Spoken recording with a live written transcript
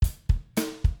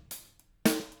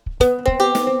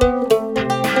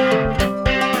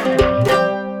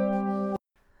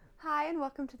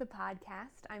welcome to the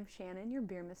podcast. I'm Shannon, your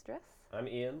beer mistress. I'm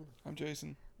Ian. I'm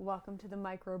Jason. Welcome to the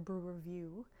Microbrew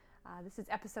Review. This is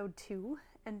episode 2,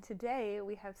 and today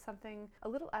we have something a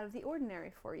little out of the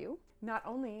ordinary for you. Not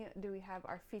only do we have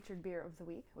our featured beer of the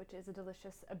week, which is a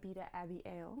delicious Abita Abbey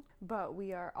Ale, but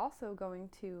we are also going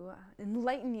to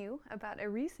enlighten you about a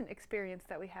recent experience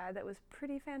that we had that was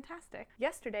pretty fantastic.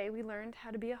 Yesterday, we learned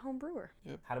how to be a home brewer.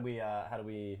 Yep. How do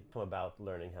we come about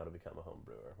learning how to become a home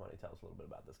brewer? Why don't you tell us a little bit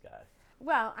about this guy?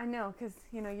 Well, I know, because,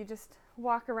 you just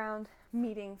walk around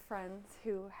meeting friends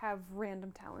who have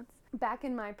random talents. Back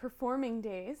in my performing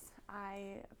days,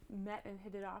 I met and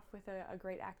hit it off with a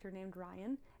great actor named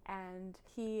Ryan, and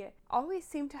he always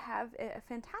seemed to have a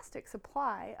fantastic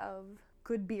supply of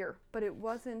good beer, but it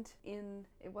wasn't in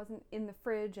the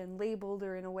fridge and labeled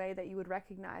or in a way that you would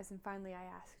recognize. And finally I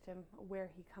asked him where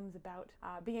he comes about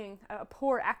being a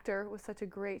poor actor with such a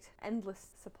great endless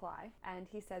supply, and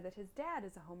he said that his dad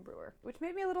is a home brewer, which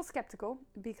made me a little skeptical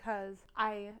because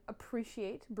I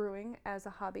appreciate brewing as a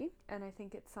hobby, and I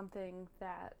think it's something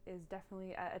that is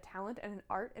definitely a talent and an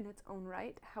art in its own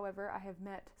right. However, I have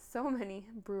met so many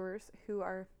brewers who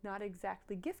are not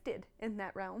exactly gifted in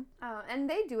that realm, and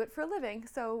they do it for a living.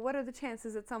 So what are the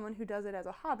chances that someone who does it as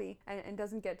a hobby and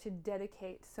doesn't get to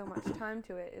dedicate so much time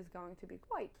to it is going to be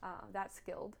quite that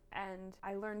skilled? And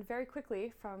I learned very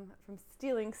quickly from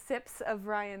stealing sips of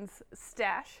Ryan's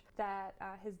stash that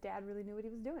his dad really knew what he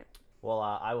was doing. Well,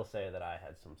 I will say that I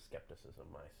had some skepticism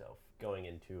myself going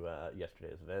into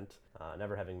yesterday's event.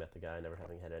 Never having met the guy, never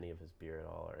having had any of his beer at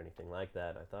all or anything like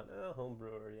that, I thought, home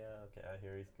brewer, yeah, okay, I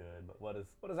hear he's good, but what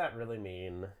does that really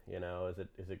mean?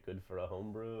 Is it good for a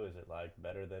home brew? Is it like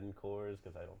better than Coors?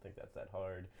 Because I don't think that's that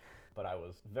hard. But I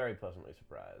was very pleasantly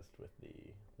surprised with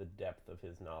the depth of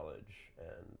his knowledge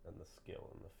and the skill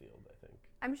in the field, I think.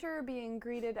 I'm sure being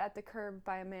greeted at the curb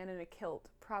by a man in a kilt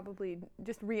probably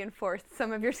just reinforced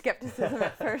some of your skepticism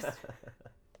at first.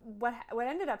 What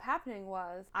ended up happening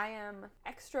was I am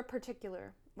extra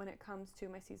particular when it comes to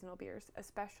my seasonal beers,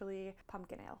 especially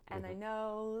pumpkin ale. And I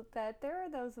know that there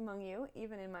are those among you,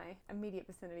 even in my immediate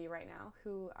vicinity right now,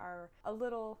 who are a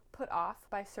little put off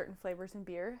by certain flavors in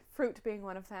beer, fruit being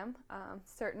one of them,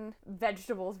 certain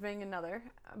vegetables being another.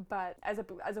 But as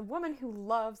a woman who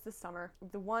loves the summer,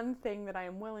 the one thing that I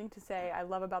am willing to say I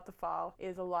love about the fall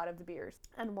is a lot of the beers.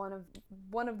 And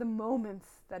one of the moments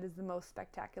that is the most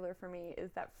spectacular for me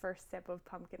is that first sip of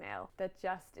pumpkin ale that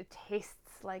it tastes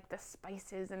like the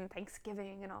spices and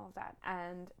Thanksgiving and all of that.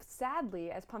 And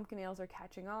sadly, as pumpkin ales are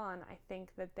catching on, I think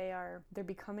that they're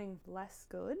becoming less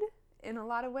good in a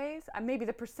lot of ways. Maybe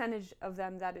the percentage of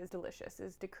them that is delicious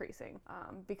is decreasing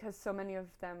because so many of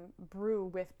them brew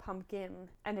with pumpkin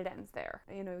and it ends there.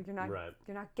 You're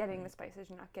not getting the spices,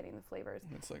 you're not getting the flavors.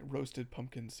 It's like roasted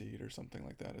pumpkin seed or something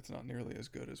like that. It's not nearly as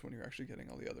good as when you're actually getting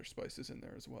all the other spices in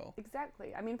there as well.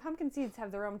 Exactly. I mean, pumpkin seeds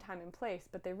have their own time and place,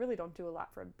 but they really don't do a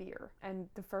lot for a beer. And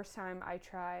the first time I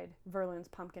tried Verlin's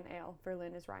pumpkin ale,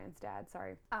 Verlin is Ryan's dad,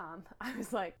 sorry, I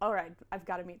was like, all right, I've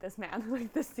got to meet this man.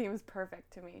 Like, this seems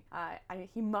perfect to me.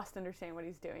 He must understand what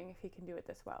he's doing if he can do it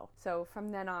this well. So from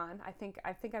then on, I think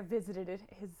I visited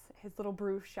his little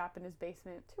brew shop in his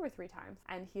basement 2 or 3 times,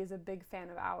 and he is a big fan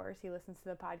of ours. He listens to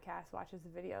the podcast, watches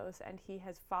the videos, and he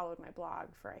has followed my blog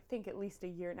for I think at least a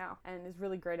year now, and is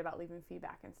really great about leaving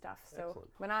feedback and stuff. So Excellent.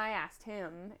 When I asked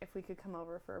him if we could come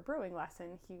over for a brewing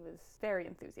lesson, he was very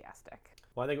enthusiastic.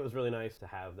 Well, I think it was really nice to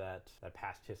have that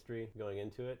past history going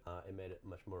into it. It made it a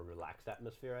much more relaxed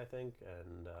atmosphere, I think,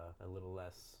 and a little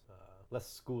less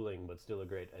schooling, but still a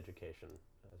great education,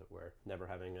 as it were. Never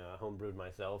having homebrewed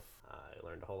myself, I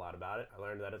learned a whole lot about it. I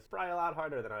learned that it's probably a lot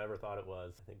harder than I ever thought it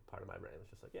was. I think part of my brain was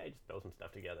just like, yeah, you just throw some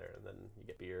stuff together and then you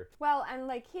get beer. Well, and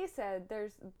like he said,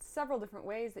 there's several different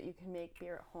ways that you can make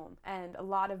beer at home. And a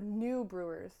lot of new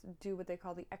brewers do what they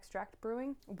call the extract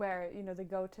brewing, where, they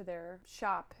go to their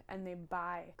shop and they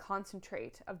buy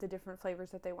concentrate of the different flavors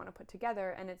that they want to put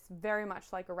together. And it's very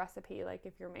much like a recipe, like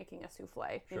if you're making a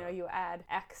souffle. Sure. You add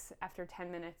X after 10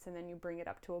 minutes and then you bring it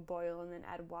up to a boil and then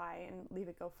add Y and leave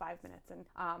it go 5 minutes. And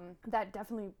that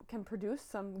definitely can produce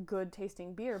some good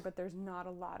tasting beer, but there's not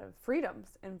a lot of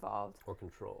freedoms involved. Or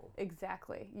control.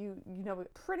 Exactly. You know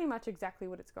pretty much exactly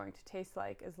what it's going to taste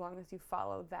like as long as you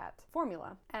follow that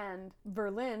formula. And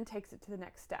Verlin takes it to the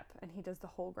next step, and he does the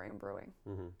whole grain brewing.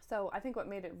 Mm-hmm. So I think what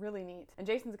made it really neat, and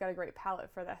Jason's got a great palate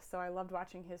for this, so I loved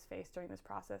watching his face during this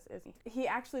process, is he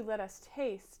actually let us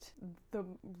taste the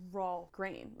raw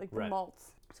grain, like the Right.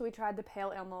 malts. So we tried the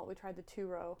pale ale malt, we tried the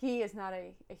 2-row. He is not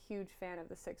a huge fan of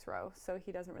the 6-row, so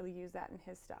he doesn't really use that in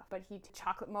his stuff. But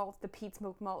chocolate malt, the peat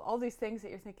smoked malt, all these things that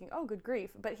you're thinking, oh, good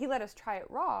grief. But he let us try it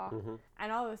raw,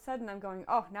 and all of a sudden I'm going,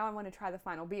 oh, now I want to try the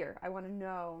final beer. I want to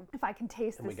know if I can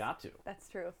taste And this. we got to. That's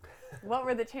true. What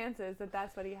were the chances that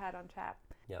that's what he had on tap?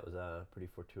 Yeah, it was pretty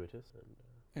fortuitous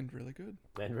And really good.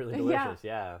 and really delicious.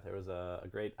 Yeah, there was a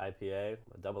great IPA,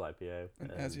 a double IPA.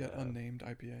 An as yet unnamed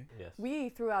IPA. Yes. We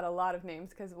threw out a lot of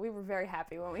names because we were very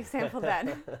happy when we sampled that.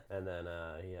 And then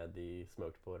he had the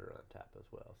smoked porter on tap as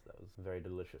well, so that was very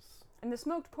delicious. And the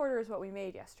smoked porter is what we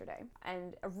made yesterday.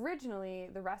 And originally,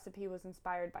 the recipe was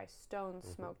inspired by Stone's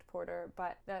smoked porter,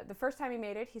 but the first time he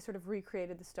made it, he sort of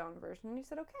recreated the Stone version. And he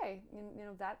said, okay, you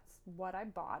know, that's what I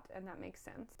bought, and that makes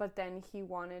sense. But then he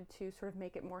wanted to sort of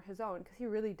make it more his own, because he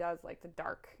really does like the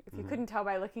dark. If you couldn't tell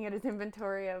by looking at his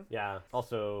inventory of... Yeah,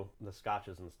 also the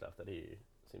scotches and stuff that he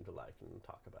seemed to like and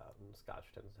talk about. And scotch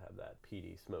tends to have that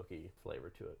peaty, smoky flavor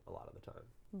to it a lot of the time.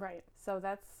 Right. So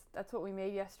that's what we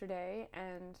made yesterday,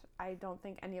 and I don't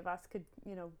think any of us could,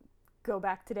 you know, go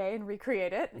back today and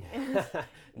recreate it.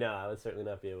 No, I would certainly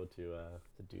not be able to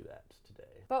do that today.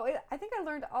 But I think I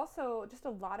learned also just a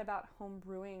lot about home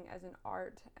brewing as an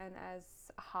art and as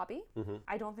a hobby.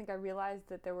 I don't think I realized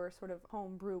that there were sort of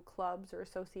home brew clubs or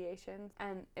associations,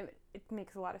 and it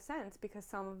makes a lot of sense because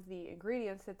some of the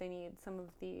ingredients that they need, some of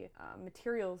the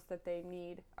materials that they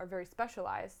need are very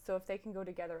specialized. So if they can go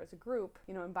together as a group,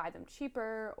 you know, and buy them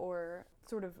cheaper or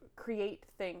sort of create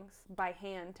things by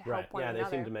hand to help one another. Yeah, they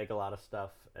seem to make a lot of stuff,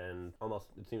 and almost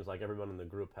it seems like everyone in the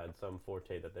group had some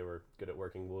forte that they were good at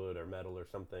working wood or metal or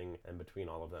something, and between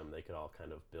all of them they could all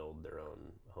kind of build their own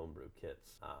homebrew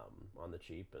kits on the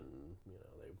cheap, and you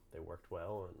know they worked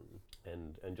well,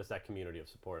 and just that community of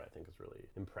support I think is really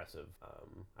impressive.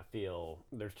 I feel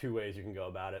there's two ways you can go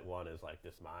about it. One is like,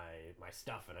 this my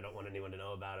stuff and I don't want anyone to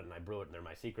know about it and I brew it and they're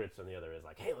my secrets, and the other is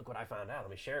like, hey, look what I found out, let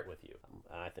me share it with you.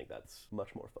 And I think that's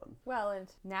much more fun. Well,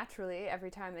 and naturally, every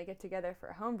time they get together for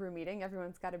a homebrew meeting,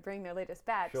 everyone's got to bring their latest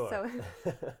batch. Sure. So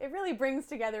it really brings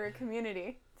together a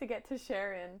community to get to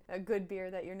share in a good beer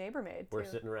that your neighbor made. We're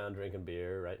too. sitting around drinking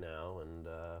beer right now, and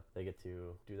they get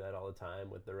to do that all the time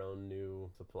with their own new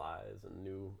supplies and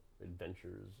new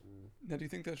adventures. Now, do you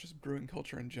think that's just brewing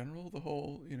culture in general? The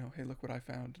whole, you know, hey, look what I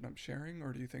found and I'm sharing?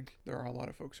 Or do you think there are a lot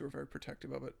of folks who are very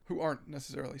protective of it, who aren't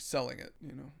necessarily selling it,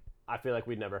 you know? I feel like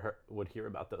we never would hear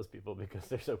about those people because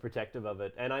they're so protective of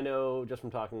it. And I know just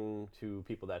from talking to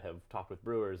people that have talked with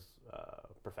brewers,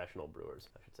 professional brewers,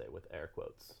 I should say, with air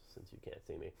quotes, since you can't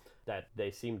see me, that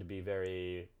they seem to be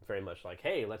very, very much like,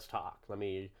 hey, let's talk. What do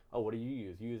you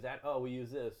use? You use that? Oh, we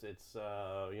use this. It's,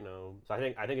 you know. So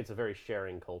I think it's a very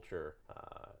sharing culture,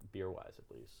 beer-wise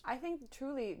at least. I think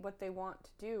truly what they want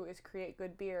to do is create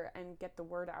good beer and get the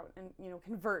word out and, you know,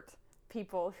 convert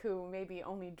people who maybe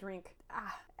only drink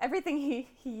everything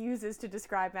he uses to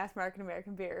describe mass market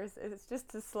American beers is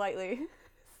just a slightly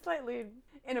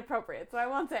inappropriate, so I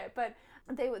won't say it, but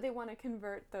they want to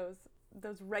convert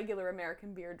those regular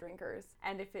American beer drinkers,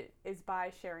 and if it is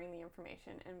by sharing the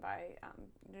information and by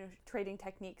you know, trading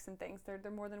techniques and things, they're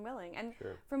more than willing. And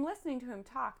Sure. From listening to him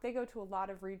talk, they go to a lot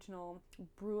of regional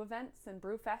brew events and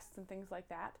brew fests and things like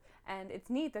that, and it's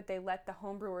neat that they let the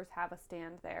home brewers have a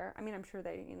stand there. I mean, I'm sure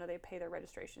they pay their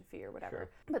registration fee or whatever. Sure.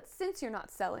 But since you're not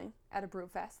selling at a brew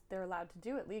fest, they're allowed to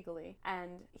do it legally,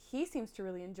 and he seems to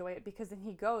really enjoy it because then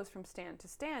he goes from stand to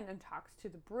stand and talks to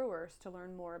the brewers to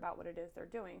learn more about what it is they're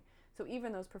doing. So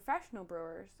even those professional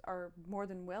brewers are more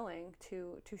than willing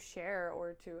to share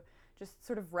or to just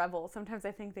sort of revel. Sometimes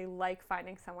I think they like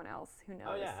finding someone else who knows.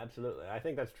 Oh yeah, absolutely. I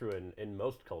think that's true in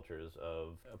most cultures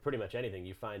of pretty much anything.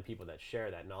 You find people that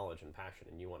share that knowledge and passion,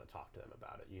 and you want to talk to them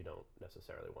about it. You don't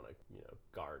necessarily want to, you know,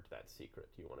 guard that secret.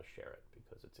 You want to share it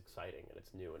because it's exciting and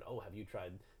it's new. And oh, have you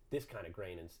tried this kind of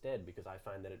grain instead? Because I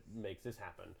find that it makes this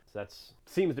happen. So that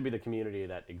seems to be the community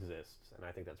that exists, and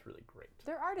I think that's really great.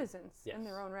 They're artisans Yes. in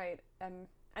their own right.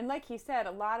 And like he said,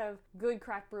 a lot of good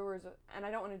craft brewers, and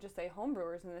I don't want to just say home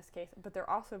brewers in this case, but they're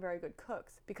also very good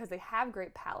cooks because they have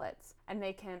great palates, and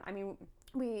they can, I mean,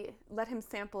 we let him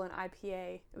sample an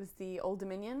IPA. It was the Old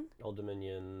Dominion. Old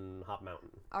Dominion Hop Mountain.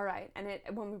 All right, and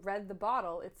when we read the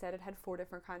bottle, it said it had 4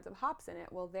 different kinds of hops in it.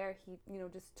 Well, there he, you know,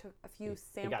 just took a few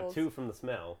samples. He got 2 from the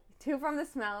smell. 2 from the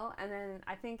smell, and then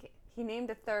I think he named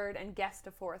a 3rd and guessed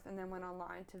a 4th, and then went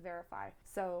online to verify.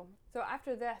 So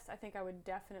after this, I think I would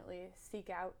definitely seek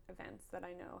out events that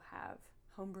I know have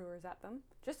homebrewers at them,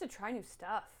 just to try new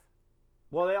stuff.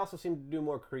 Well, they also seem to do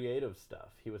more creative stuff.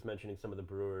 He was mentioning some of the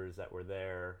brewers that were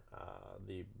there,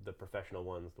 the professional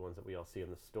ones, the ones that we all see in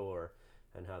the store,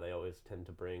 and how they always tend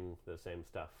to bring the same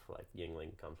stuff. Like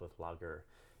Yingling comes with lager,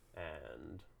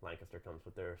 and Lancaster comes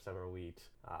with their summer wheat,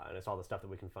 and it's all the stuff that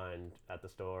we can find at the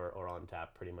store or on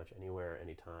tap pretty much anywhere,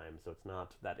 anytime. So it's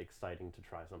not that exciting to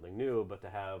try something new, but to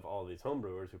have all these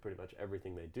homebrewers who pretty much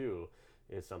everything they do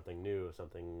is something new,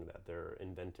 something that they're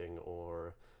inventing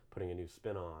or putting a new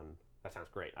spin on. That sounds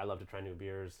great. I love to try new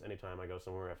beers. Anytime I go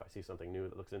somewhere, if I see something new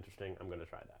that looks interesting, I'm going to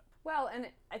try that. Well, and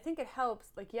I think it helps.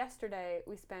 Like yesterday,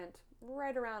 we spent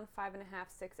right around 5.5,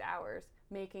 6 hours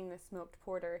making this smoked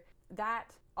porter.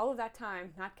 That, all of that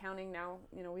time, not counting now,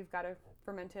 we've got to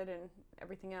ferment it and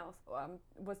everything else,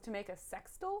 was to make a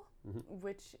sextal,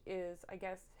 which is, I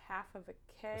guess, half of a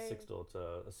keg. A sextal, it's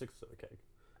a sixth of a keg.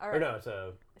 Or no, it's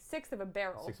a sixth of a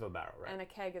barrel. Sixth of a barrel, right. And a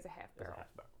keg is a half barrel. It's a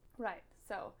half barrel. Right.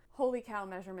 So, holy cow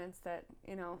measurements that,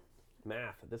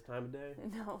 Math at this time of day?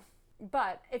 No.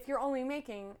 But if you're only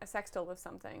making a sextal of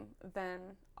something, then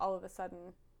all of a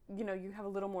sudden, you have a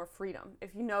little more freedom.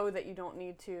 If you know that you don't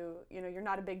need to, you're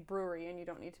not a big brewery and you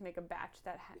don't need to make a batch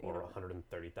that, or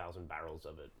 130,000 barrels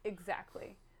of it.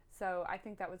 Exactly. So I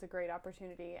think that was a great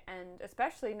opportunity. And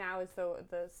especially now as though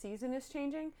the season is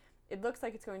changing, it looks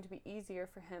like it's going to be easier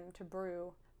for him to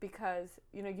brew because,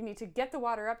 you need to get the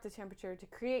water up to temperature to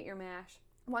create your mash.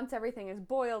 Once everything is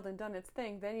boiled and done its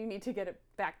thing, then you need to get it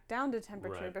back down to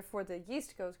temperature before the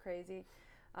yeast goes crazy.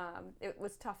 It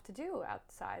was tough to do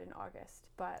outside in August,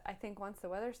 but I think once the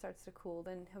weather starts to cool,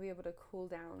 then he'll be able to cool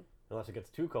down. Unless it gets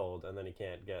too cold, and then he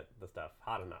can't get the stuff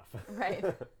hot enough. Right.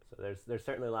 So there's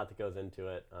certainly a lot that goes into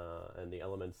it, and the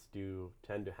elements do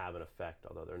tend to have an effect,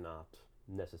 although they're not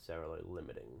necessarily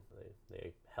limiting.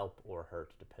 They help or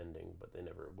hurt depending, but they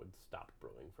never would stop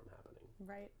brewing from happening.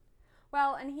 Right.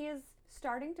 Well, and he is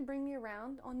starting to bring me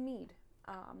around on mead.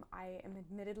 I am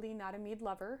admittedly not a mead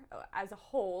lover. As a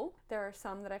whole, there are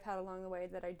some that I've had along the way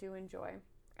that I do enjoy.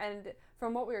 And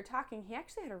from what we were talking, he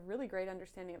actually had a really great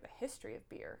understanding of the history of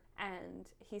beer. And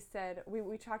he said,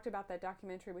 we talked about that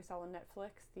documentary we saw on Netflix,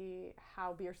 the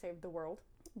How Beer Saved the World,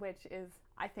 which is,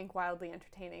 I think, wildly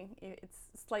entertaining. It's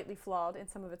slightly flawed in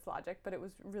some of its logic, but it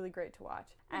was really great to watch.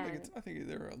 I think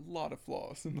there are a lot of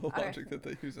flaws in the logic that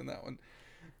they use in that one.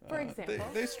 For example,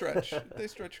 they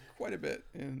stretch quite a bit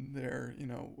in their,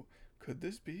 could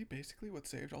this be basically what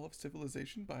saved all of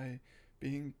civilization by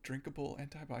being drinkable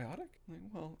antibiotic? Like,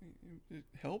 well, it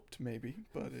helped maybe,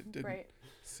 but it didn't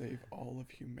save all of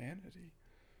humanity.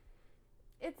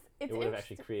 It would have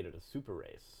actually created a super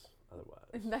race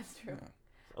otherwise. That's true. Yeah.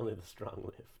 Only the strong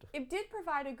lived. It did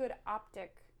provide a good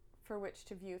optic for which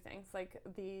to view things, like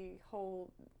the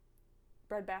whole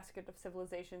breadbasket of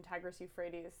civilization, Tigris,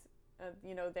 Euphrates.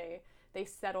 They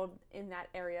settled in that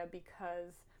area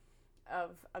because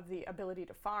of the ability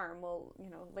to farm. Well,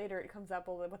 later it comes up,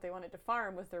 what they wanted to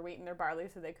farm was their wheat and their barley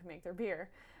so they could make their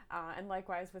beer. And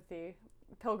likewise with the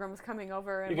pilgrims coming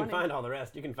over. And you can find all the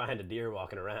rest. You can find a deer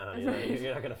walking around.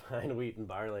 You're not going to find wheat and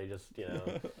barley, just,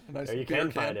 nice or you can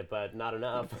find it, but not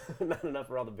enough. Not enough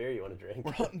for all the beer you want to drink.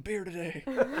 We're hunting beer today.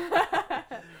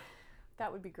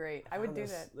 That would be great. I would do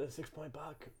that. The 6 point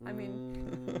buck. I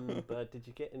mean, but did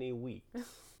you get any wheat?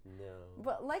 No.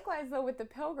 But likewise, though, with the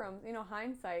Pilgrims,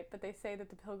 hindsight, but they say that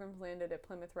the Pilgrims landed at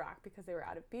Plymouth Rock because they were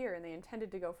out of beer and they intended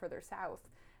to go further south.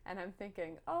 And I'm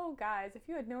thinking, oh, guys, if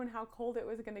you had known how cold it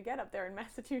was going to get up there in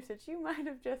Massachusetts, you might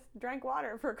have just drank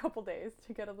water for a couple days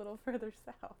to get a little further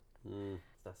south.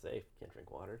 It's not safe. Can't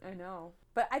drink water. I know.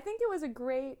 But I think it was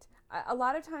a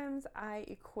lot of times I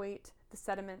equate the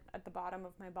sediment at the bottom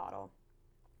of my bottle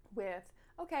with,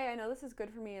 okay, I know this is good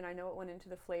for me and I know it went into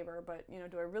the flavor, but,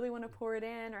 do I really want to pour it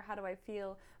in or how do I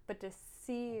feel? But to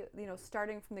see,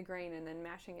 starting from the grain and then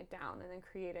mashing it down and then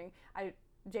creating,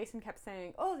 Jason kept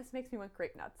saying, oh, this makes me want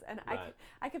grape nuts. And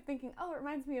I kept thinking, oh, it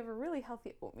reminds me of a really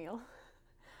healthy oatmeal.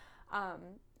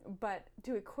 But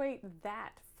to equate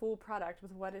that full product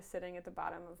with what is sitting at the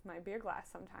bottom of my beer glass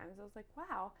sometimes, I was like,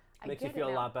 wow, I Makes get you feel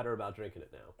it a now. lot better about drinking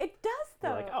it now. It does, though.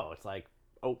 You're like, oh, it's like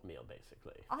oatmeal,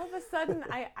 basically. All of a sudden,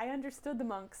 I understood the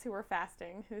monks who were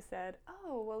fasting, who said,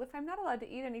 oh, well, if I'm not allowed to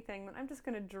eat anything, then I'm just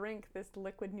going to drink this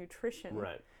liquid nutrition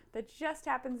that just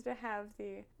happens to have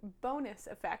the bonus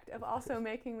effect of also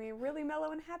making me really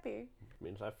mellow and happy.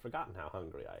 Means I've forgotten how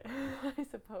hungry I am. I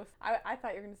suppose. I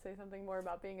thought you were going to say something more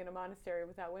about being in a monastery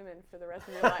without women for the rest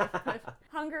of your life. But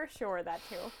hunger, sure, that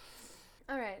too.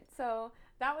 All right, so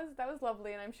that was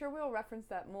lovely, and I'm sure we'll reference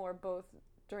that more both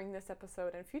during this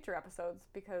episode and future episodes,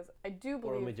 because I do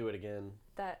Or when we believe do it again.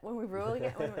 that when we brew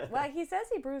again, well, he says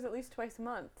he brews at least twice a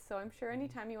month, so I'm sure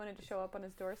anytime you wanted to show up on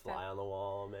his doorstep. Fly on the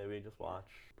wall, maybe, just watch,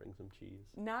 bring some cheese.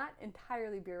 Not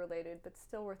entirely beer related, but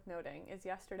still worth noting, is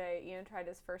yesterday Ian tried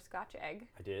his first Scotch egg.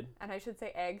 I did. And I should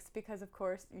say eggs because, of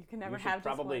course, you can never You should have just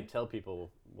probably one. tell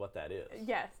people what that is.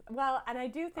 Yes. Well, and I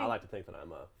do think... I like to think that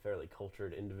I'm a fairly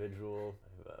cultured individual.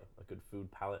 I have a good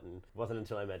food palate, and it wasn't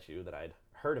until I met you that I'd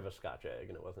heard of a Scotch egg,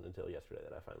 and it wasn't until yesterday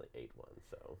that I finally ate one,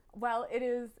 so... Well, it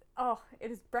is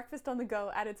breakfast on the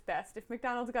go at its best. If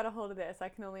McDonald's got a hold of this, I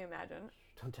can only imagine.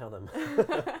 Don't tell them.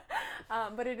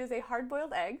 But it is a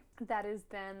hard-boiled egg that is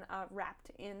then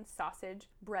wrapped in sausage,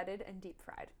 breaded, and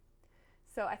deep-fried.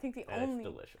 So I think It's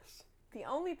delicious. the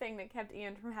only thing that kept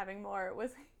Ian from having more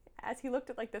was, as he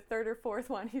looked at like the third or fourth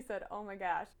one, he said, "Oh my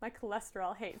gosh, my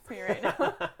cholesterol hates me right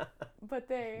now." But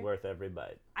Worth every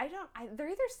bite. they're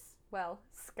either,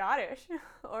 Scottish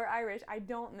or Irish. I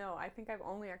don't know. I think I've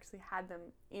only actually had them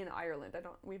in Ireland.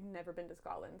 We've never been to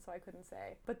Scotland, so I couldn't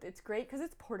say. But it's great because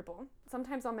it's portable.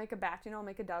 Sometimes I'll make a batch, I'll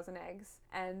make a dozen eggs,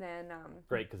 and then...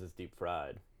 Great because it's deep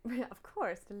fried. Of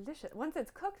course, delicious. Once it's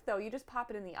cooked, though, you just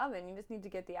pop it in the oven. You just need to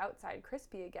get the outside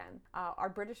crispy again. Our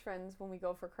British friends, when we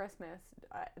go for Christmas,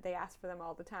 they ask for them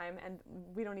all the time, and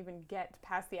we don't even get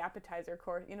past the appetizer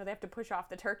course. They have to push off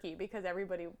the turkey because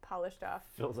everybody polished off.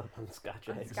 Fills up on Scotch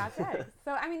eggs. Scotch eggs.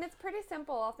 So, it's pretty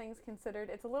simple, all things considered.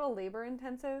 It's a little labor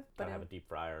intensive. But Gotta have a deep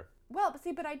fryer. Well,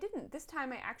 but I didn't. This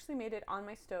time I actually made it on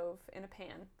my stove in a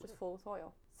pan, just full with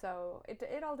oil. So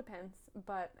it all depends,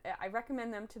 but I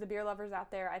recommend them to the beer lovers out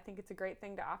there. I think it's a great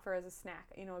thing to offer as a snack,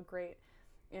 a great,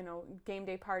 game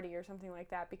day party or something like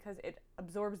that, because it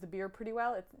absorbs the beer pretty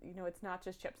well. It's, it's not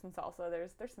just chips and salsa.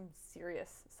 There's some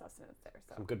serious sustenance there.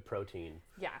 So Some good protein.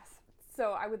 yes.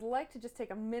 So I would like to just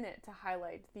take a minute to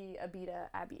highlight the Abita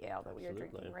Abbey Ale that we are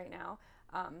Absolutely. drinking right now.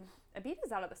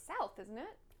 Abita's out of the South, isn't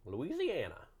it?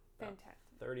 Louisiana. Fantastic.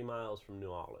 30 miles from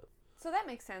New Orleans. So that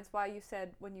makes sense why you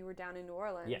said when you were down in New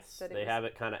Orleans. Yes, that they have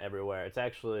it kind of everywhere. It's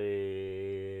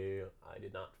actually, I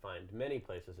did not find many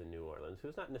places in New Orleans,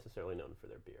 who's not necessarily known for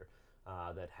their beer,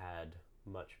 that had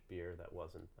much beer that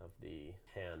wasn't of the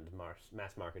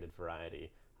mass-marketed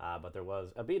variety. But there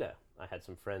was Abita. I had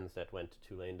some friends that went to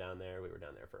Tulane down there. We were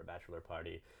down there for a bachelor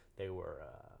party. They were...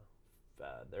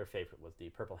 their favorite was the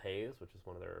Purple Haze, which is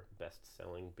one of their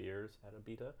best-selling beers at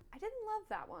Abita. I didn't love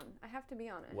that one. I have to be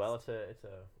honest. Well, it's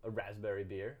a raspberry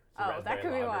beer. It's a Oh, raspberry that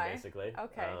could be lager, why. basically.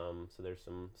 Okay. So there's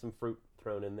some fruit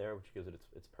thrown in there, which gives it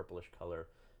its purplish color,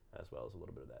 as well as a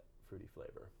little bit of that fruity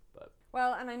flavor. But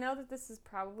Well, and I know that this is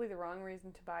probably the wrong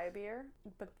reason to buy a beer,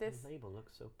 but this... the label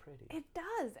looks so pretty. It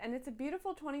does, and it's a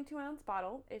beautiful 22-ounce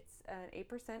bottle. It's an 8%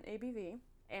 ABV.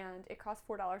 And it cost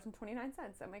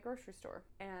 $4.29 at my grocery store.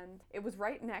 And it was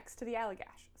right next to the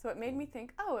Allagash. So it made me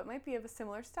think, it might be of a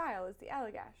similar style as the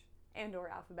Allagash. And or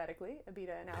alphabetically,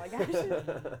 Abita and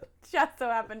Allagash. Just so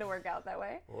happened to work out that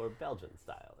way. Or Belgian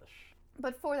stylish.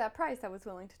 But for that price, I was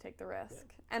willing to take the risk.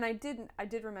 Yeah. And I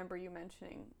did remember you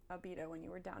mentioning Abita when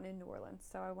you were down in New Orleans,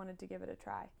 so I wanted to give it a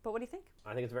try. But what do you think?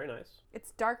 I think it's very nice.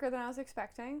 It's darker than I was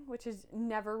expecting, which is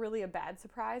never really a bad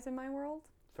surprise in my world.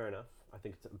 Fair enough. I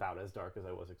think it's about as dark as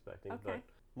I was expecting. Okay. But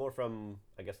more from,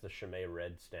 I guess, the Chimay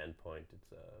Red standpoint,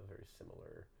 it's a very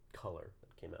similar color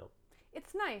that came out.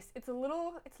 It's nice. It's a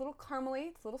little caramely.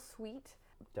 It's a little sweet.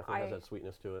 Definitely has that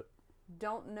sweetness to it.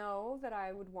 Don't know that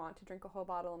I would want to drink a whole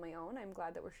bottle on my own. I'm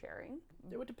glad that we're sharing.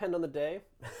 It would depend on the day.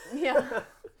 Yeah,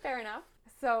 fair enough.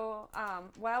 So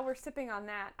while we're sipping on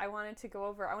that, I wanted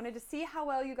to see how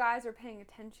well you guys are paying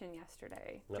attention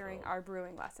yesterday during our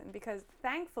brewing lesson, because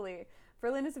thankfully,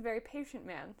 Verlin is a very patient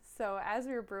man. So as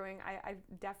we were brewing, I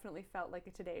definitely felt like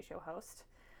a Today Show host.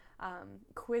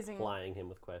 Quizzing. Plying him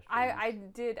with questions. I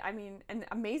did. And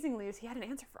amazingly, he had an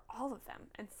answer for all of them.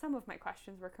 And some of my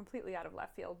questions were completely out of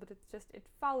left field, but it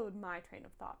followed my train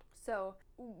of thought. So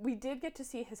we did get to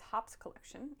see his hops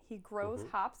collection. He grows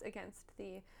hops against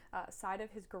the side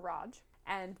of his garage,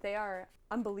 and they are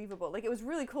unbelievable. Like, it was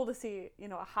really cool to see,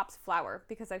 a hops flower,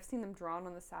 because I've seen them drawn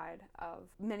on the side of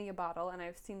many a bottle, and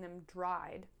I've seen them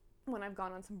dried when I've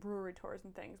gone on some brewery tours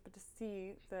and things, but to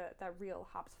see that real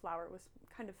hops flower was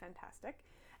kind of fantastic.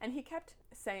 And he kept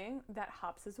saying that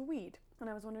hops is a weed. And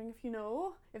I was wondering if you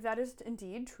know if that is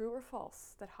indeed true or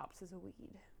false, that hops is a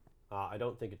weed. I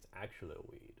don't think it's actually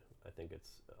a weed. I think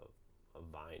it's a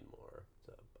vine more. It's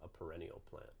a perennial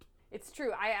plant. It's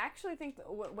true. I actually think that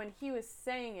when he was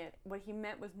saying it, what he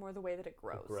meant was more the way that it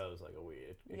grows. It grows like a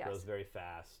weed. It grows very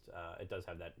fast. It does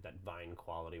have that vine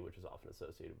quality, which is often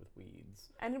associated with weeds.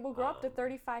 And it will grow up to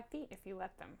 35 feet if you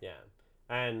let them. Yeah.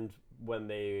 And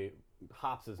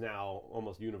hops is now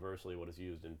almost universally what is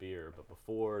used in beer, but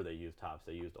before they used hops,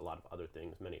 they used a lot of other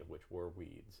things, many of which were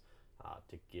weeds,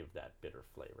 to give that bitter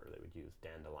flavor. They would use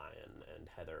dandelion and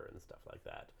heather and stuff like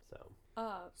that.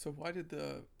 So why did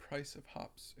the price of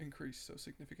hops increase so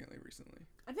significantly recently?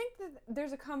 I think that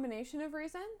there's a combination of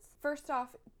reasons. First off,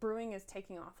 brewing is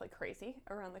taking off like crazy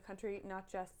around the country,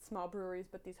 not just small breweries,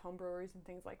 but these home breweries and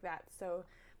things like that. So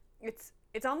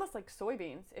it's almost like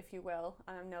soybeans, if you will.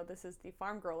 No, this is the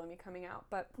farm girl in me coming out.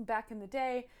 But back in the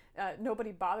day,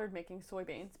 nobody bothered making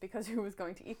soybeans because who was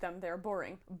going to eat them? They're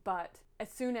boring. But as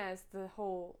soon as the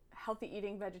whole healthy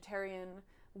eating, vegetarian,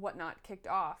 whatnot kicked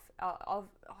off,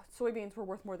 soybeans were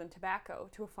worth more than tobacco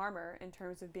to a farmer in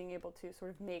terms of being able to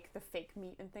sort of make the fake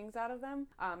meat and things out of them.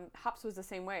 Hops was the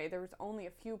same way. There was only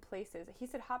a few places. He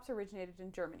said hops originated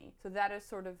in Germany. So that is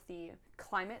sort of the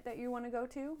climate that you want to go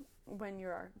to when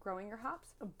you're growing your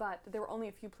hops. But there were only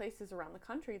a few places around the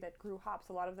country that grew hops.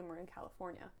 A lot of them were in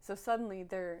California. So suddenly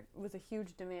there was a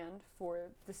huge demand for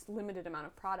this limited amount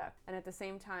of product. And at the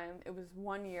same time, it was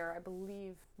 1 year, I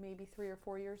believe, maybe 3 or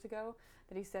 4 years ago,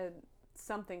 that he said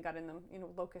something got in them,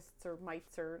 locusts or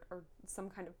mites or some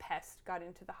kind of pest got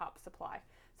into the hop supply.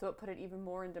 So it put it even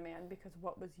more in demand because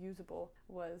what was usable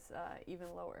was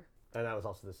even lower. And that was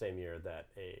also the same year that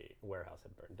a warehouse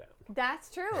had burned down. That's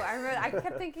true. I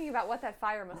kept thinking about what that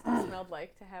fire must have smelled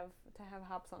like to have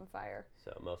hops on fire.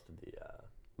 So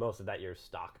most of that year's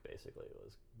stock basically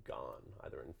was gone,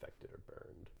 either infected or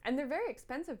burned. And they're very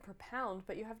expensive per pound,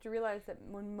 but you have to realize that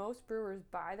when most brewers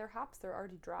buy their hops, they're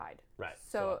already dried. Right.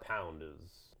 So a pound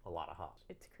is a lot of hops.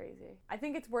 It's crazy. I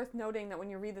think it's worth noting that when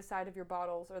you read the side of your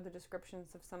bottles or the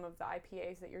descriptions of some of the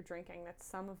IPAs that you're drinking, that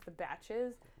some of the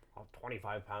batches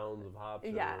 25 pounds of hops.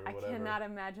 Yeah, or whatever. I cannot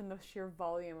imagine the sheer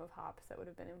volume of hops that would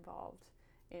have been involved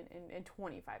in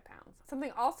 25 pounds.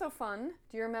 Something also fun,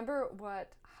 do you remember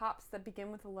what hops that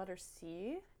begin with the letter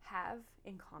C have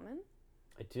in common?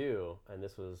 I do, and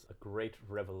this was a great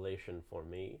revelation for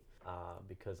me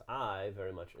because I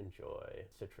very much enjoy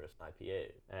citrus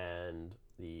IPAs. And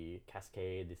the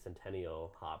Cascade, the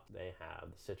Centennial hop they have,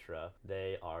 the Citra,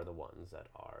 they are the ones that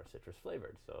are citrus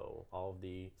flavored. So all of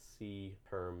the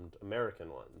C-termed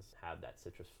American ones have that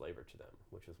citrus flavor to them,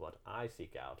 which is what I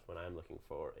seek out when I'm looking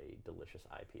for a delicious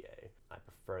IPA. I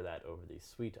prefer that over the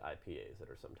sweet IPAs that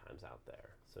are sometimes out there.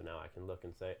 So now I can look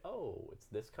and say, oh, it's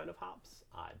this kind of hops.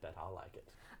 I bet I'll like it.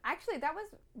 Actually, that was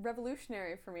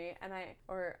revolutionary for me, and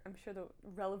I'm sure the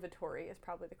revelatory is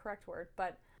probably the correct word,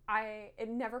 but it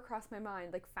never crossed my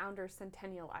mind, like Founders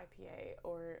Centennial IPA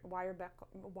or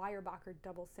Weyerbacher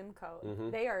Double Simcoe.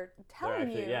 Mm-hmm. They are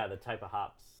telling you, yeah, the type of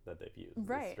hops that they've used,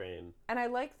 right? The strain. And I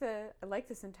like the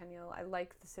Centennial. I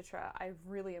like the Citra. I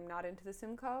really am not into the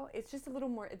Simcoe. It's just a little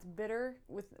more. It's bitter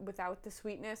without the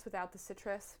sweetness, without the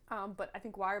citrus. But I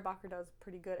think Weyerbacher does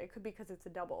pretty good. It could be because it's a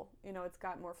double. It's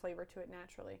got more flavor to it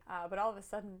naturally. But all of a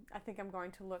sudden, I think I'm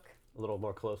going to look a little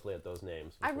more closely at those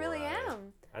names. I really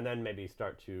am. And then maybe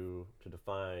start to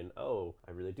define, oh,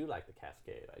 I really do like the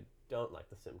Cascade. I don't like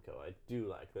the Simcoe. I do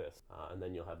like this. And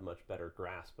then you'll have much better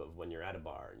grasp of when you're at a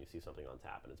bar and you see something on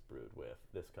tap and it's brewed with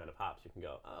this kind of hops. You can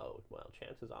go, oh, well,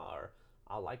 chances are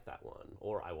I'll like that one,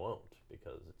 or I won't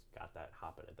because it's got that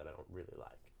hop in it that I don't really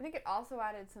like. I think it also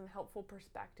added some helpful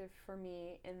perspective for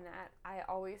me in that I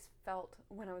always felt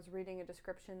when I was reading a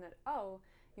description that, oh,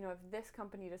 if this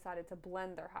company decided to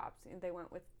blend their hops and they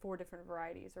went with 4 different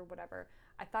varieties or whatever,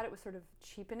 I thought it was sort of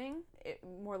cheapening it,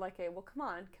 more like well, come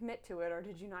on, commit to it, or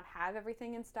did you not have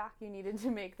everything in stock you needed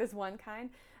to make this one kind?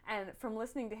 And from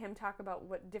listening to him talk about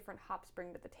what different hops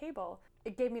bring to the table,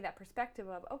 it gave me that perspective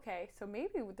of, okay, so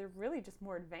maybe they're really just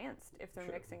more advanced if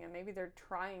they're mixing, and maybe they're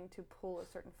trying to pull a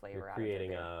certain flavor out of it. You're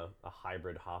creating a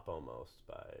hybrid hop almost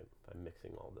by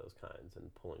mixing all those kinds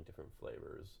and pulling different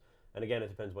flavors. And again, it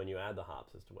depends when you add the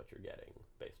hops as to what you're getting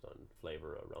based on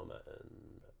flavor, aroma,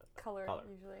 and color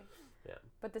usually. Yeah.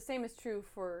 But the same is true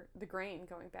for the grain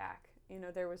going back.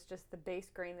 There was just the base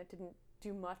grain that didn't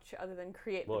do much other than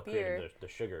create the beer. Created the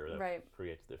sugar that right.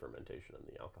 creates the fermentation and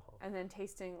the alcohol. And then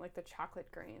tasting like the chocolate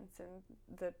grains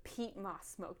and the peat moss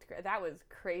smoked grain. That was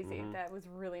crazy. Mm-hmm. That was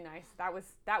really nice. That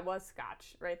was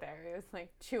scotch right there. It was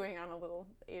like chewing on a little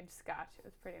aged scotch. It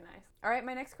was pretty nice. All right,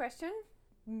 my next question.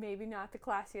 Maybe not the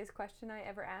classiest question I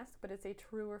ever asked, but it's a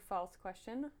true or false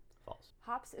question. False.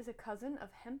 Hops is a cousin of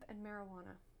hemp and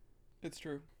marijuana. It's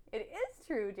true. It is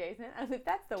true, Jason. I mean,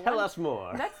 that's the Tell us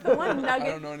more. That's the one nugget. I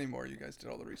don't know anymore. You guys did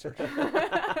all the research.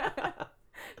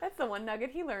 That's the one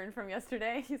nugget he learned from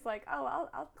yesterday. He's like, oh,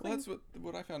 I'll clean. Well, that's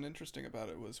what I found interesting about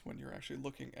it was when you're actually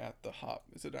looking at the hop.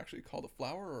 Is it actually called a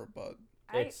flower or a bud?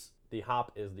 The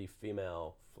hop is the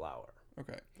female flower.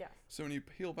 Okay. Yes. So when you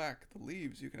peel back the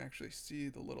leaves, you can actually see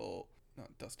the little,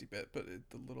 not dusty bit, but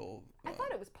the little. I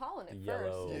thought it was pollen at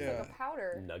yellow- first. It's like a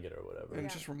powder. nugget or whatever. And Yeah.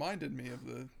 it just reminded me of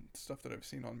the stuff that I've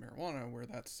seen on marijuana, where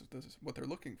this is what they're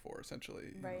looking for.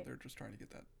 Essentially, you know, Right. they're just trying to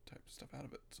get that type of stuff out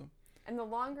of it. So And the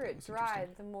longer That it was dried,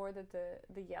 interesting. the more that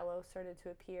the yellow started to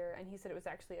appear. And he said it was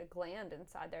actually a gland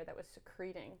inside there that was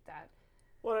secreting that.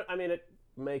 Well, I mean, it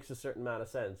makes a certain amount of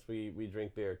sense. We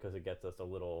drink beer because it gets us a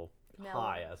little Mellow.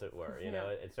 high, as it were. You know,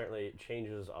 Yeah. it certainly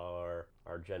changes our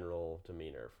general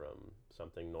demeanor from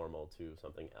something normal to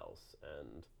something else,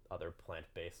 and other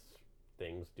plant-based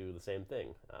things do the same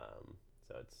thing.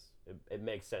 So it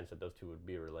makes sense that those two would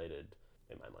be related,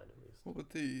 in my mind at least. well,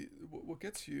 but what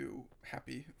gets you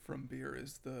happy from beer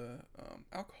is the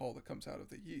alcohol that comes out of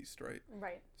the yeast, right?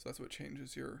 Right. So that's what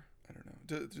changes your. I don't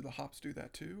know. Do the hops do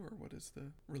that too, or what is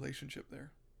the relationship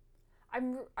there?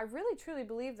 I really truly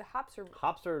believe the hops are.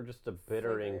 Hops are just a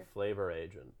bittering flavor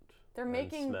agent. They're and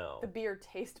making smell. the beer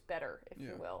taste better, if you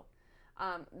Yeah. will.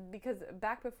 Because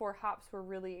back before hops were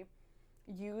really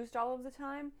used all of the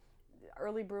time,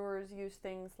 early brewers used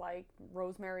things like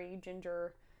rosemary,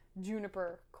 ginger,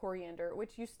 juniper, coriander,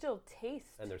 which you still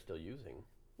taste. And they're still using.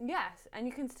 Yes, and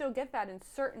you can still get that in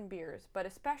certain beers, but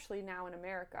especially now in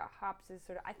America, hops is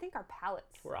sort of, I think our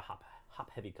palates. We're a hop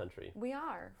heavy country. We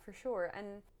are, for sure.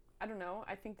 And I don't know,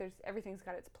 I think everything's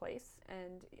got its place,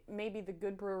 and maybe the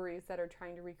good breweries that are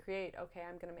trying to recreate, okay,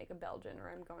 I'm going to make a Belgian, or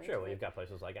I'm going Sure, to well, you've got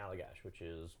places like Allagash, which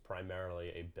is primarily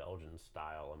a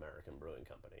Belgian-style American brewing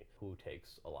company who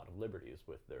takes a lot of liberties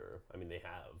with their. I mean, they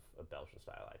have a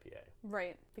Belgian-style IPA.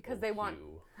 Right, because they want.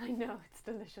 OQ. I know it's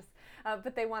delicious,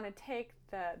 but they want to take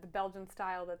the Belgian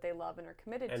style that they love and are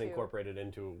committed And to, incorporate it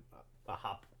into a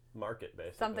hop market,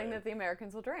 basically. something that the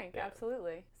Americans will drink. Yeah.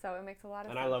 Absolutely, so it makes a lot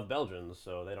of And sense. I love Belgians,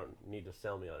 so they don't need to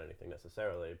sell me on anything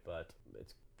necessarily, but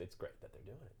it's great that they're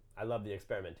doing it. I love the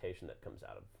experimentation that comes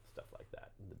out of stuff like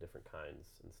that, the different kinds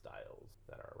and styles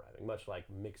that are arriving. Much like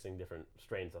mixing different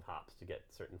strains of hops to get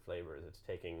certain flavors, it's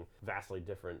taking vastly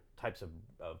different types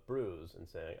of brews and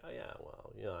saying, oh yeah,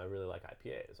 well, you know, I really like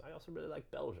IPAs. I also really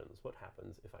like Belgians. What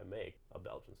happens if I make a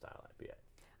Belgian-style IPA?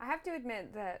 I have to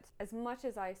admit that as much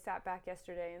as I sat back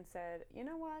yesterday and said, you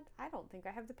know what, I don't think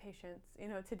I have the patience,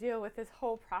 to deal with this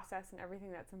whole process and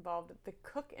everything that's involved. The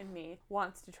cook in me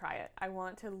wants to try it. I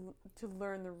want to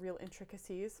learn the real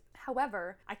intricacies.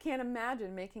 However, I can't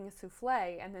imagine making a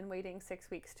souffle and then waiting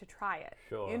 6 weeks to try it.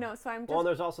 Sure. So I'm just. Well, and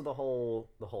there's also the whole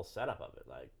setup of it.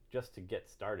 Like, just to get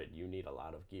started, you need a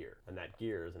lot of gear, and that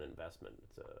gear is an investment.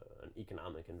 It's an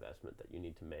economic investment that you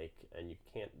need to make, and you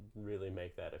can't really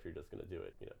make that if you're just going to do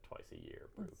it, twice a year.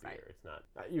 Brew Right. beer. It's not.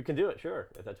 You can do it, sure,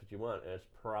 if that's what you want, and it's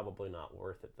probably not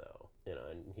worth it though.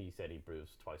 And he said he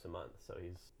brews twice a month, so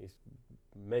he's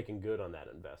making good on that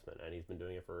investment, and he's been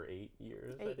doing it for 8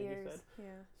 years. I 8 think years. he said. Yeah.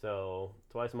 So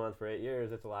twice a month for 8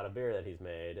 years, it's a lot of beer that he's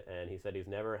made, and he said he's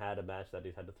never had a batch that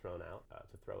he's had to throw out.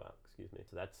 Excuse me.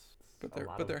 So that's.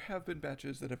 But there have been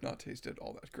batches that have not tasted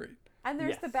all that great. And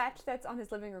there's the Yes. batch that's on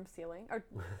his living room ceiling or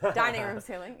dining room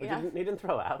ceiling. He Yeah. didn't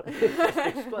throw out. It just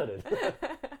exploded.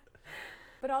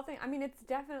 But it's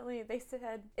definitely, they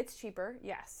said it's cheaper.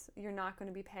 Yes, you're not going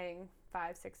to be paying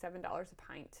 $5, $6, $7 a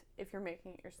pint if you're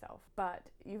making it yourself. But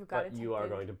you've got to. But you are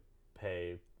going to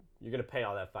pay. You're going to pay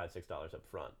all that $5, $6 up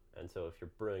front, and so if you're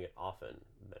brewing it often,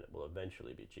 then it will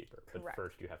eventually be cheaper. Correct. But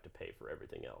first, you have to pay for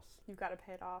everything else. You've got to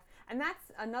pay it off. And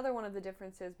that's another one of the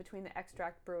differences between the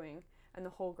extract brewing and the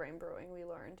whole grain brewing we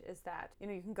learned is that,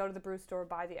 you can go to the brew store,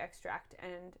 buy the extract,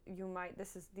 and you might,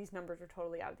 these numbers are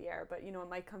totally out of the air, but it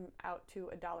might come out to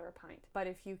 $1 a pint. But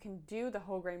if you can do the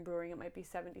whole grain brewing, it might be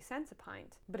 70 cents a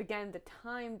pint. But again, the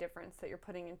time difference that you're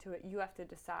putting into it, you have to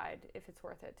decide if it's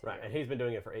worth it to Right, you. and he's been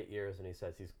doing it for 8 years, and he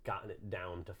says he's gotten it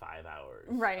down to 5 hours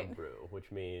Right. of brew,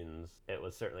 which means it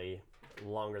was certainly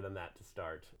longer than that to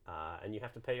start. And you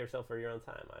have to pay yourself for your own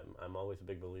time. I'm always a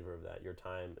big believer of that. Your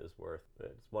time is worth.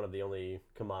 It's one of the only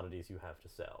commodities you have to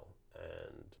sell,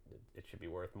 and it should be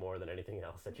worth more than anything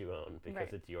else that you own because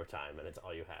Right. it's your time and it's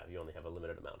all you have. You only have a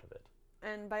limited amount of it.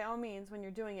 And by all means, when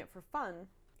you're doing it for fun,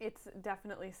 it's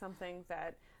definitely something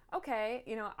that, okay,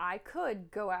 I could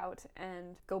go out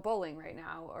and go bowling right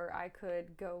now, or I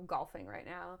could go golfing right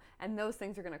now, and those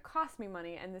things are going to cost me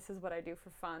money, and this is what I do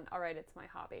for fun. All right, it's my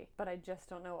hobby. But I just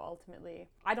don't know ultimately.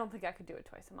 I don't think I could do it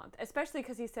twice a month, especially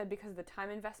because he said because of the time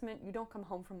investment, you don't come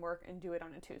home from work and do it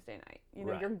on a Tuesday night.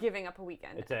 Right. You're giving up a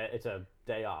weekend. It's a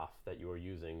day off that you are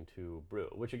using to brew,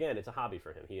 which again, it's a hobby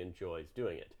for him. He enjoys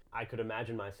doing it. I could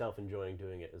imagine myself enjoying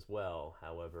doing it as well.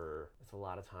 However, it's a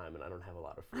lot of time and I don't have a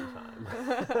lot of free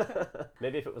time.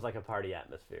 Maybe if it was like a party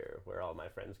atmosphere where all my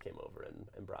friends came over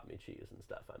and brought me cheese and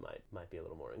stuff, I might be a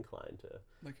little more inclined to.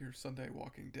 Like your Sunday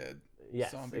Walking Dead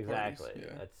Yes, zombie exactly. parties.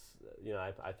 Yeah.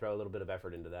 That's I throw a little bit of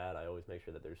effort into that. I always make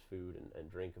sure that there's food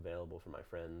and drink available for my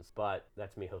friends. But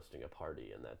that's me hosting a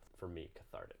party, and that's for me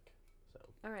cathartic. So.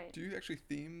 All right. Do you actually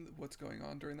theme what's going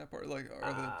on during that part? Like,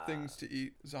 are the things to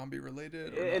eat zombie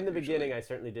related? In the beginning, I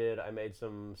certainly did. I made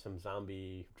some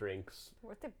zombie drinks.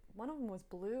 One of them was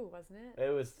blue, wasn't it? It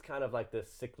was kind of like this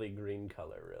sickly green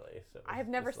color, really. So I have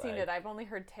never seen it. I've only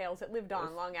heard tales. It lived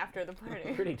on long after the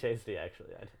party. Pretty tasty,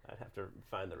 actually. I'd have to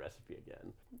find the recipe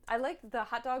again. I liked the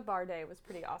hot dog bar day. Was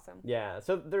pretty awesome. Yeah.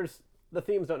 So the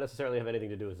themes don't necessarily have anything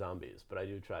to do with zombies, but I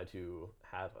do try to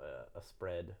have a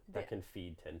spread that can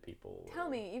feed 10 people. Tell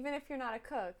me, even if you're not a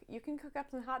cook, you can cook up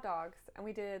some hot dogs. And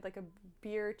we did like a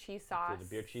beer cheese sauce. Did a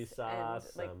beer cheese sauce,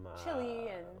 and, like chili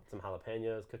and some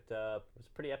jalapenos cooked up. It was a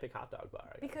pretty epic hot dog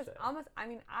bar. Because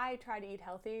I try to eat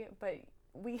healthy, but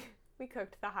we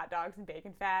cooked the hot dogs and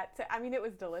bacon fat. So, it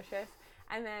was delicious.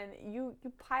 And then you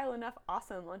pile enough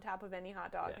awesome on top of any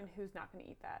hot dog, and who's not going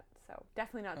to eat that? So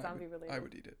definitely not zombie related. I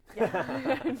would eat it.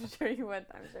 Yeah, I'm sure you would.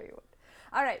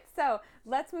 All right, so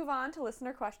let's move on to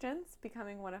listener questions,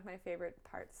 becoming one of my favorite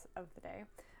parts of the day.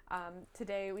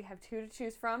 Today we have 2 to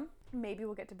choose from. Maybe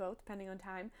we'll get to both, depending on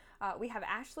time. We have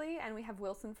Ashley and we have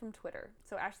Wilson from Twitter.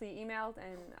 So Ashley emailed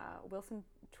and Wilson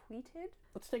tweeted.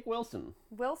 Let's take Wilson.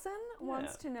 Wilson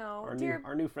wants to know,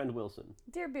 our new friend Wilson.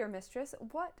 Dear beer mistress,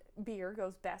 what beer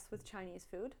goes best with Chinese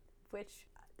food? Which,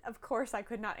 of course, I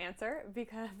could not answer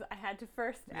because I had to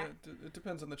first. Yeah, it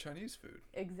depends on the Chinese food.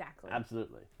 Exactly.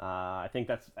 Absolutely. I think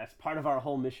that's part of our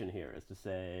whole mission here is to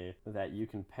say that you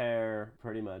can pair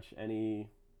pretty much any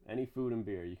food and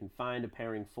beer. You can find a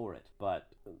pairing for it, but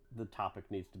the topic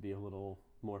needs to be a little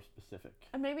more specific.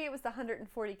 And maybe it was the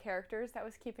 140 characters that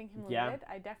was keeping him limited.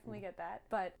 Yeah. I definitely get that.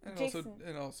 But Jason...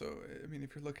 also,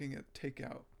 if you're looking at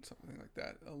takeout, something like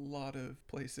that, a lot of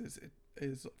places it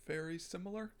is very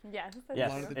similar. Yes. A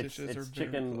lot of the dishes are very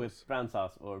chicken close. with brown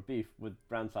sauce, or beef with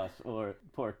brown sauce, or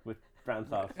pork with brown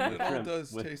sauce. And it all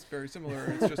does taste very similar.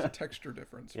 It's just a texture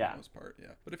difference for the most part,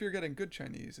 yeah. But if you're getting good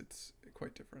Chinese, it's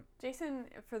quite different. Jason,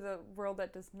 for the world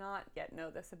that does not yet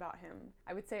know this about him,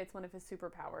 I would say it's one of his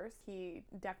superpowers. He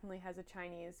definitely has a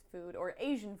Chinese food, or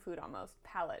Asian food almost,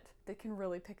 palate that can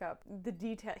really pick up the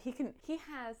detail. He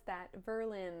has that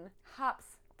Berlin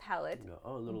hops palate.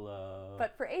 Oh, a little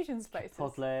but for Asian spices.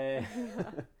 Chipotle.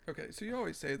 Okay, so you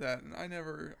always say that, and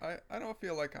I don't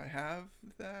feel like I have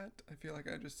that. I feel like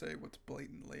I just say what's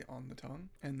blatantly on the tongue,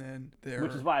 and then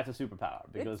which is why it's a superpower,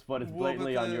 because what is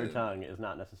blatantly on your tongue is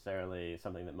not necessarily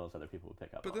something that most other people would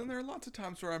pick up on. But then there are lots of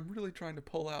times where I'm really trying to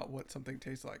pull out what something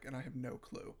tastes like, and I have no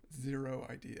clue. Zero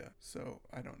idea. So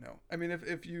I don't know. I mean,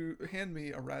 if you hand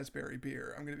me a raspberry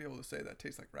beer, I'm going to be able to say that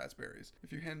tastes like raspberries.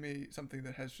 If you hand me something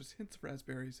that has just hints of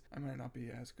raspberries, I might not be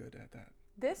as good at that.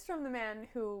 This from the man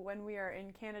who, when we are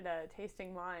in Canada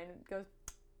tasting wine, goes,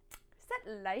 "Is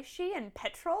that lychee and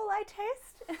petrol I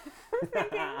taste?" I'm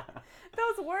thinking,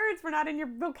 those words were not in your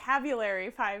vocabulary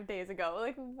 5 days ago.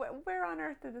 Like, where on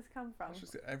earth did this come from? It's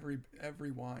just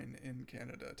every wine in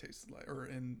Canada tasted like, or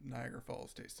in Niagara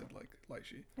Falls tasted like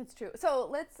lychee. It's true. So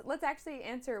let's actually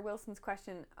answer Wilson's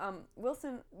question.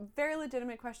 Wilson, very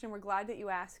legitimate question. We're glad that you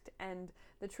asked. And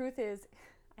the truth is,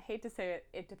 I hate to say it,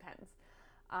 it depends.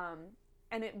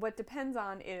 And what depends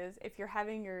on is if you're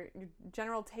having your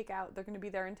general takeout, they're going to be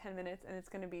there in 10 minutes and it's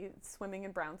going to be swimming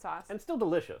in brown sauce. And still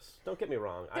delicious. Don't get me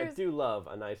wrong. I do love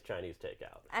a nice Chinese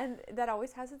takeout. And that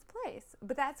always has its place.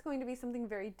 But that's going to be something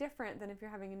very different than if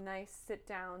you're having a nice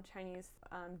sit-down Chinese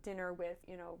dinner with,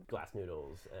 glass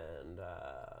noodles and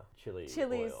chilies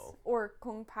oil. Or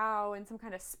kung pao and some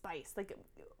kind of spice. Like,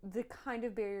 the kind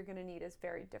of beer you're going to need is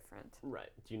very different. Right.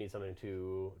 Do you need something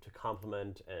to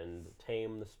complement and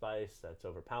tame the spice that's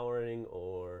overpowering,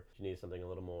 or do you need something a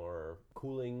little more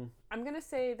cooling? I'm going to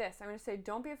say this. I'm going to say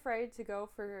don't be afraid to go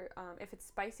for, if it's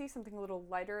spicy, something a little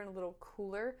lighter and a little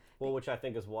cooler. Well, which I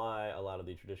think is why a lot of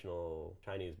the traditional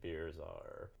Chinese beers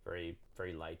are very,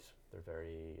 very light. They're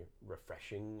very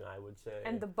refreshing, I would say.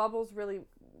 And the bubbles really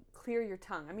clear your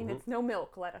tongue. I mean, it's no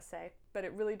milk, let us say, but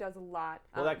it really does a lot.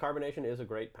 Well, that carbonation is a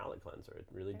great palate cleanser. It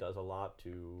really does a lot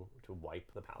to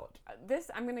wipe the palate.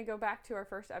 I'm going to go back to our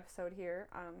first episode here,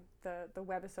 the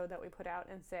webisode that we put out,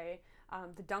 and say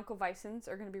the Dunkelweissens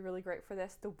are going to be really great for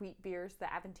this. The wheat beers, the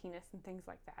Aventinus, and things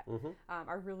like that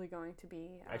are really going to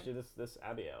be... Actually, this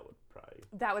Abbey Ale would probably...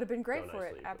 That would have been great for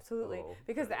it, absolutely.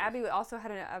 Because the Abbey also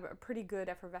had a pretty good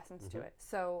effervescence to it.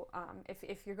 So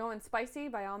if you're going spicy,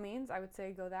 by all means, I would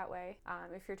say go that way.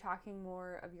 If you're talking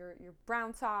more of your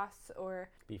brown sauce or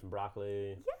Beef and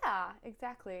broccoli. yeah,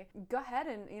 exactly. Go ahead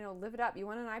and, live it up. You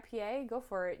want an IPA? Go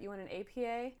for it. You want an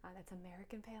APA? That's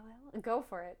American Pale Ale? Go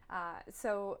for it.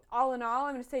 So all in all,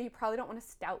 I'm going to say you probably don't want a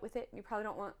stout with it. You probably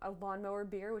don't want a lawnmower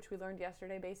beer, which we learned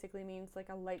yesterday basically means like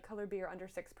a light color beer under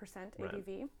 6%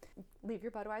 ABV. Leave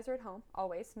your Budweiser at home,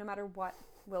 always, no matter what,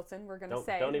 Wilson, we're going to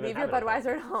say. Don't even leave your have it at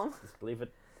Budweiser at home. Just leave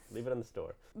it in the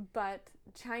store. But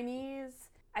Chinese,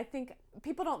 I think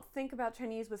people don't think about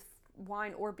Chinese with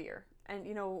wine or beer. And,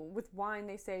 with wine,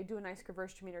 they say do a nice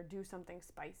Gewürztraminer, do something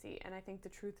spicy. And I think the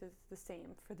truth is the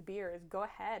same for the beer is go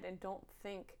ahead and don't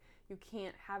think you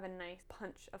can't have a nice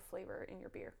punch of flavor in your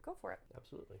beer. Go for it.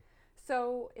 Absolutely.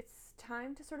 So it's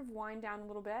time to sort of wind down a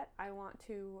little bit. I want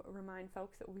to remind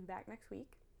folks that we'll be back next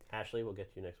week. Ashley, we'll get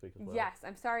you next week as well. Yes,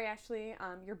 I'm sorry, Ashley.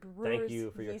 Your brewer's Thank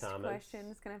you for your yeast comments. question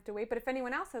is going to have to wait. But if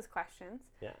anyone else has questions,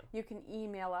 Yeah. you can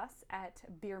email us at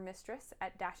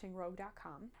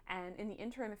beermistress@dashingrogue.com. And in the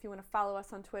interim, if you want to follow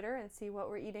us on Twitter and see what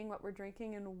we're eating, what we're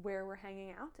drinking, and where we're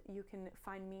hanging out, you can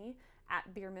find me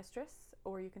at beermistress,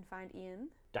 or you can find Ian.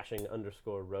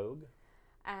 Dashing_rogue.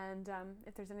 And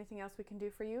if there's anything else we can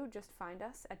do for you, just find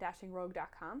us at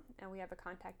dashingrogue.com, and we have a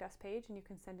contact us page, and you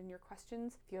can send in your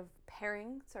questions if you have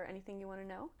pairings or anything you want to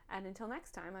know. And until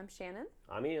next time, I'm Shannon.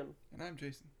 I'm Ian. And I'm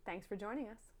Jason. Thanks for joining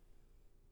us.